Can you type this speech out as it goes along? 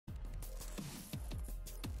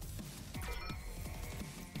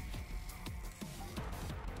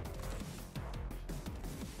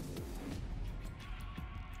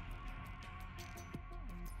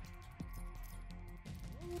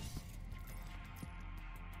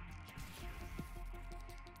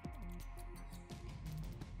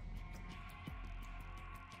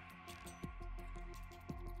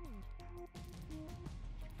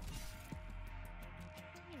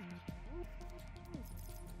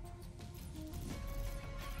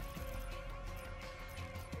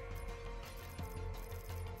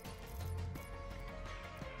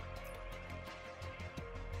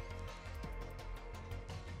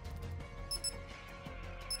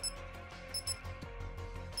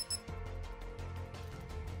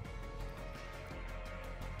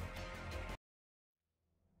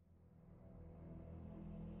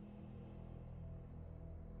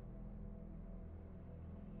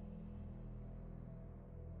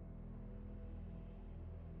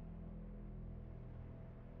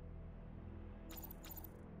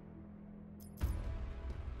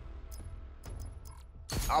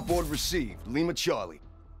Outboard received. Lima Charlie.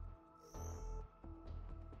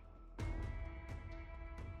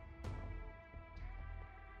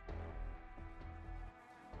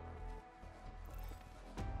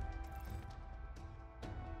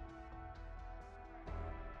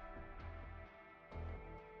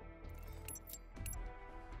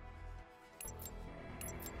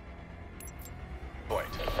 Point.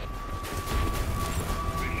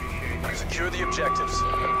 Secure the objectives.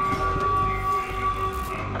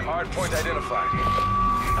 Hard point identified.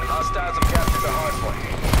 Hostiles have captured the hard point.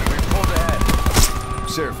 We've pulled ahead.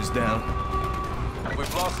 Sheriff is down.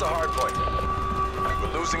 We've lost the hard point.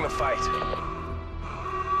 We're losing the fight.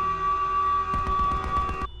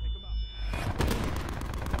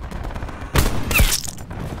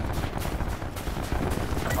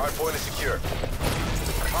 Hard point is secure.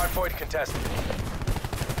 Hard point contested.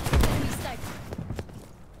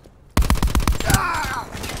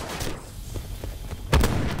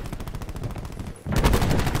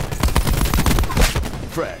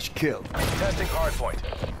 Crash, kill. Testing hardpoint.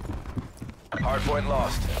 Hardpoint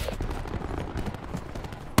lost.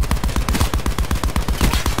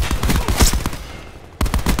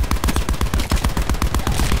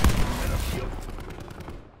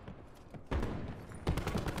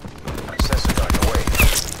 Sensor gun away.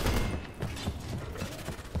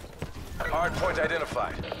 Hardpoint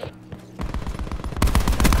identified.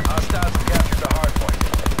 Hostiles have captured the hardpoint.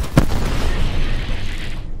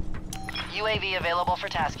 UAV available for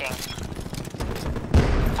tasking.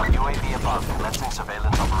 UAV above, commencing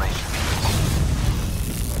surveillance operation.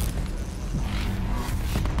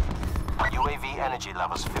 UAV energy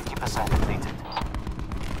levels 50% depleted.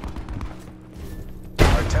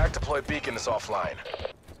 Our attack deploy beacon is offline.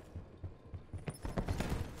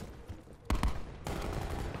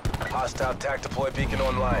 Hostile attack deploy beacon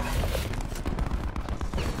online.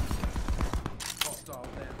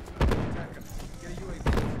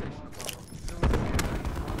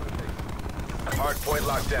 Hardpoint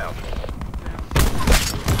locked down.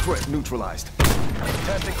 Threat neutralized.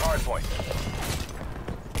 Testing hardpoint.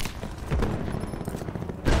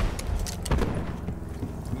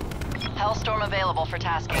 Hellstorm available for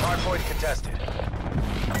tasking. Hardpoint contested.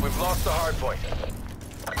 We've lost the hardpoint.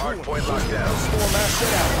 Hardpoint locked down.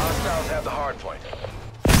 Hostiles have the hardpoint.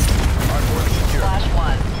 Hardpoint secure. Flash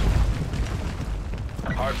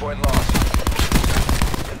 1. Hardpoint lost.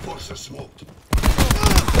 Enforcer smoked.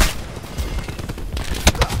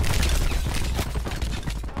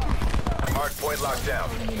 Hardpoint locked down.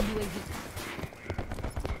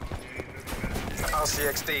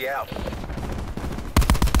 RCXD out.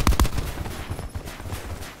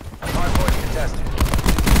 Hardpoint contested.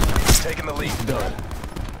 Taking the lead. Done.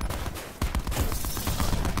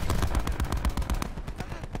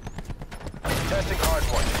 Testing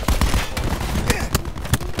hardpoint.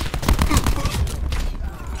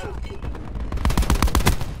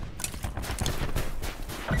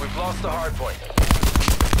 We've lost the hardpoint.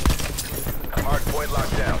 Hardpoint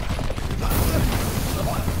locked down.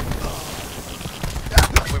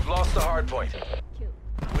 We've lost the hardpoint.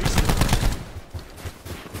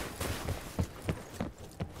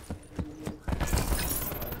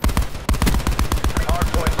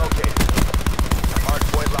 Hardpoint located.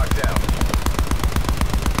 Hardpoint locked down.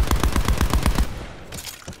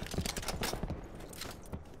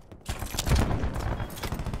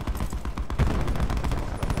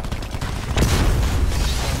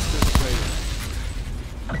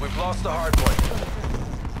 We've lost the hardpoint.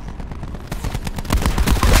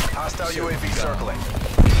 Hostile UAV circling.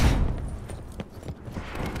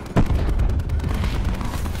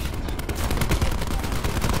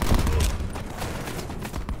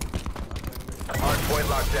 Hardpoint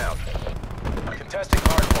locked down. Contesting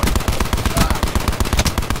hardpoint.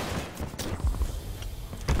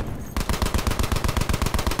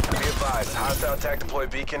 Be advised, hostile attack deploy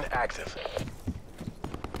beacon active.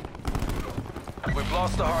 We've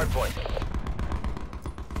lost the hardpoint.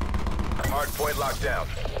 Hardpoint locked down.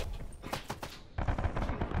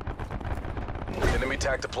 Enemy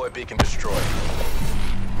attack deploy beacon destroyed.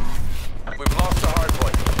 We've lost the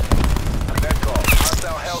hardpoint. Net call.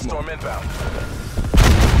 Hostile Hellstorm inbound.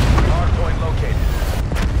 Hardpoint located.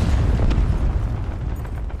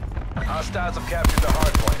 Hostiles have captured the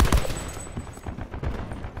hardpoint.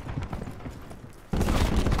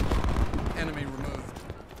 Enemy removed.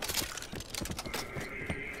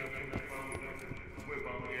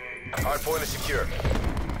 Hardpoint is secure.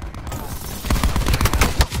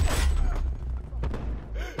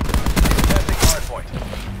 Testing hardpoint.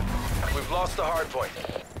 We've lost the hardpoint.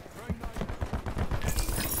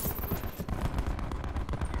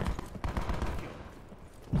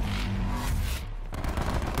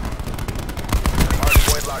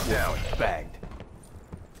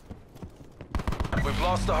 We've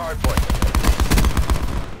lost the hard point.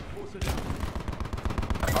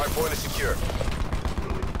 Hard point is secure.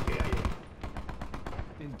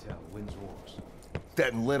 Intel wins wars.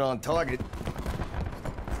 That and lit on target.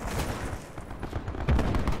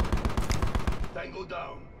 Tango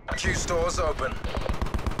down. Q stores open.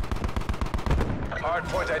 Hard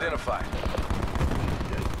point identified.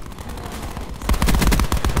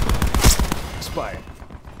 Expired.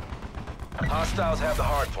 Hostiles have the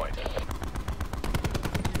hard point.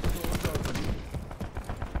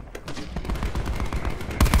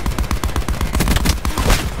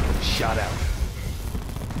 Shot out.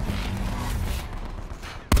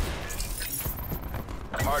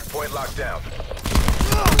 Hard point locked down.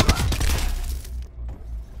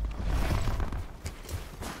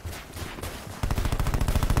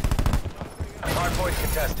 Hard point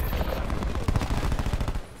contested.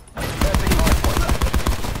 Contesting hard point.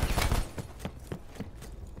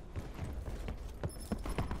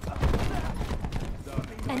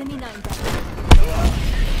 Enemy 9 down.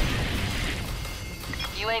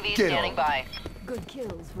 UAV Get standing on. by. Good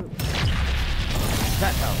kills, Root.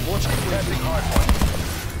 That out. Watch it. Contesting hard point.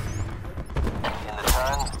 In the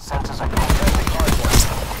turn, sensors are Contesting hard point.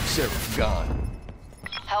 Sheriff gone.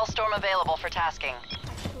 Hellstorm available for tasking.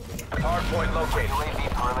 Hard point located. UAV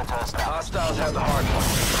perimeter established. Hostiles have the hard point.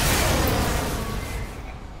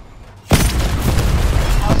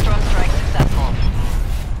 Hellstorm strike successful.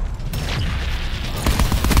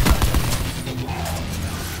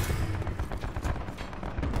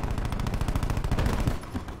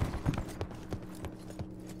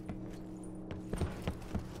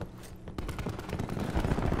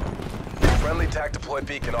 Friendly TAC deploy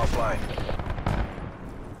beacon offline.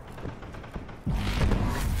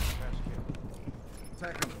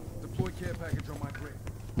 Attacking. Deploy care package on my grid.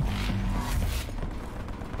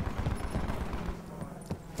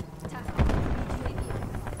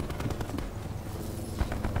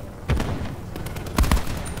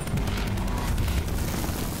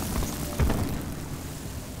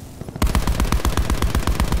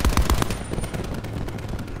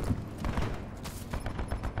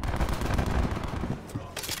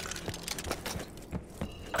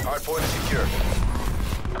 Hard point is secure.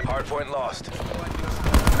 Hard point lost.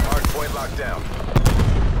 Hard point locked down.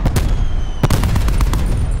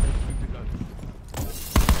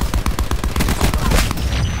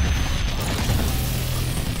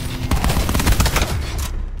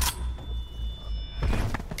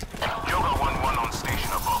 Yoga 1-1 on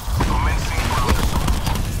station above. Commencing ground assault.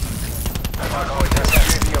 Hard point has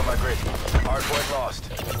UAV on my grid. Hard point lost.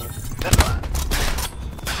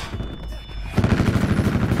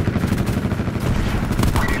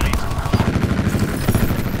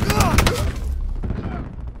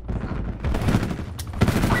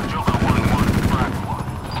 Yoga 1-1, frag 1.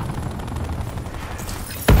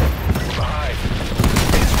 Behind.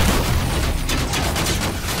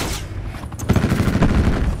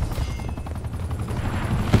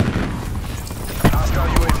 Hostile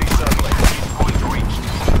UAV circling. Point reached.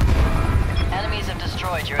 Enemies have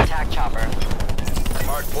destroyed your attack chopper.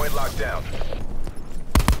 Hard point locked down.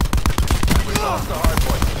 We lost the hard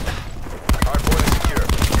point. Hard point is secure.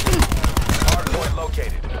 Hard point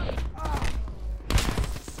located.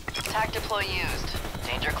 Attack deploy used.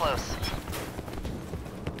 Danger close.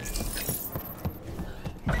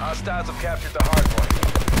 Hostiles have captured the hard point.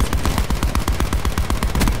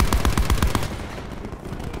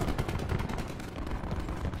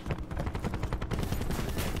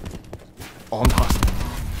 On hostile.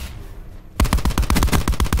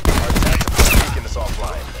 Our tactical beacon is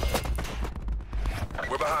offline.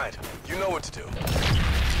 We're behind. You know what to do.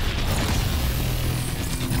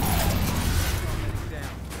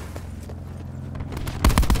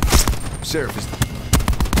 Sheriff is...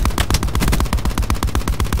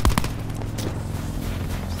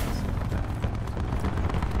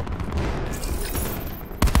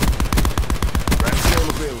 Ramsdale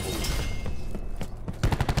available.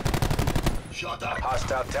 Shut up.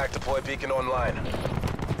 Hostile TAC deploy beacon online.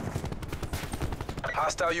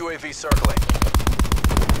 Hostile UAV circling.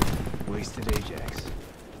 Wasted Ajax.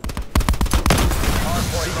 Hard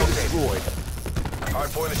point Beacon located. destroyed. Hard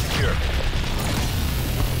point is secure.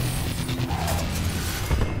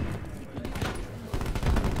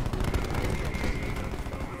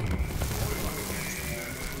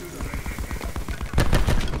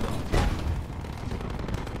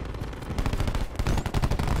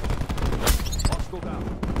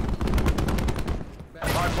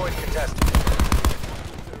 Hard point contested.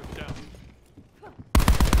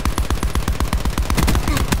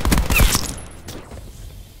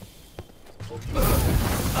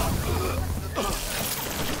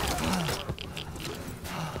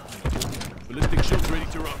 Ballistic shields ready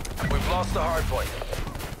to run. We've lost the hard point.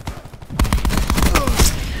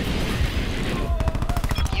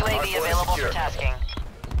 UAV available for tasking.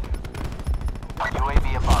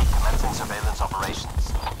 UAV above, commencing surveillance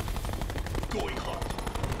operations. Going hot.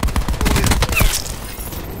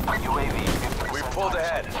 UAV 50%. We've pulled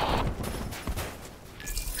ahead.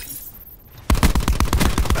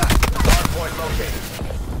 Hard point located.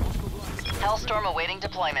 Hellstorm awaiting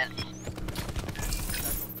deployment.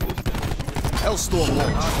 Hellstorm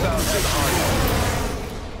launched. Hostiles at the hard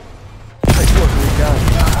Nice work, we down.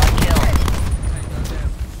 Kill.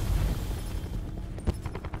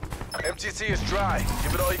 MTC is dry.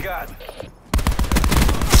 Give it all you got.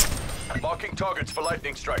 Marking targets for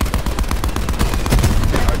lightning strike.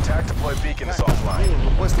 Our attack deploy beacon is offline.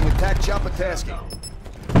 Requesting attack chopper tasking.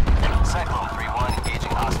 Cyclone 3-1,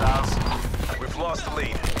 engaging hostiles. We've lost the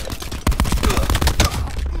lead.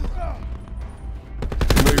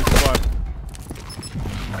 Ready to fire.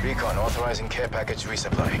 Recon authorizing care package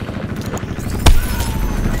resupply.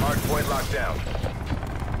 Hard point locked down.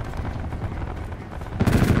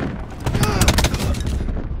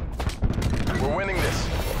 We're winning this.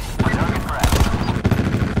 Target crash.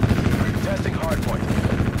 Testing hard point.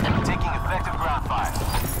 Taking effective ground fire.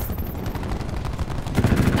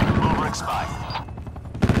 Overexpired.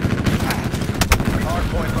 Hard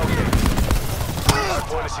point located. Hard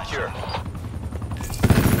point is secure.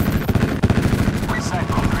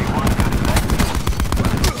 Cyclone 3-1, good effect.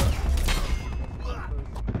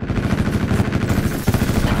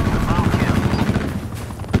 Confirmed kill.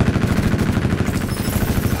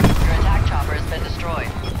 Your attack chopper has been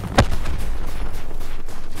destroyed.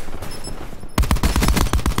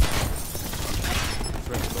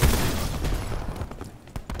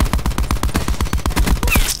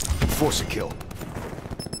 Force a kill.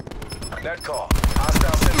 Net call.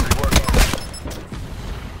 Hostile sentry working.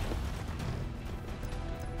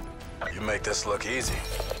 You make this look easy.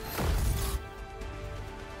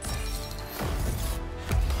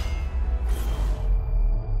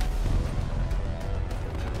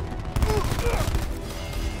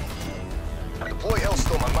 Deploy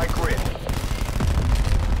Hellstorm on my grid.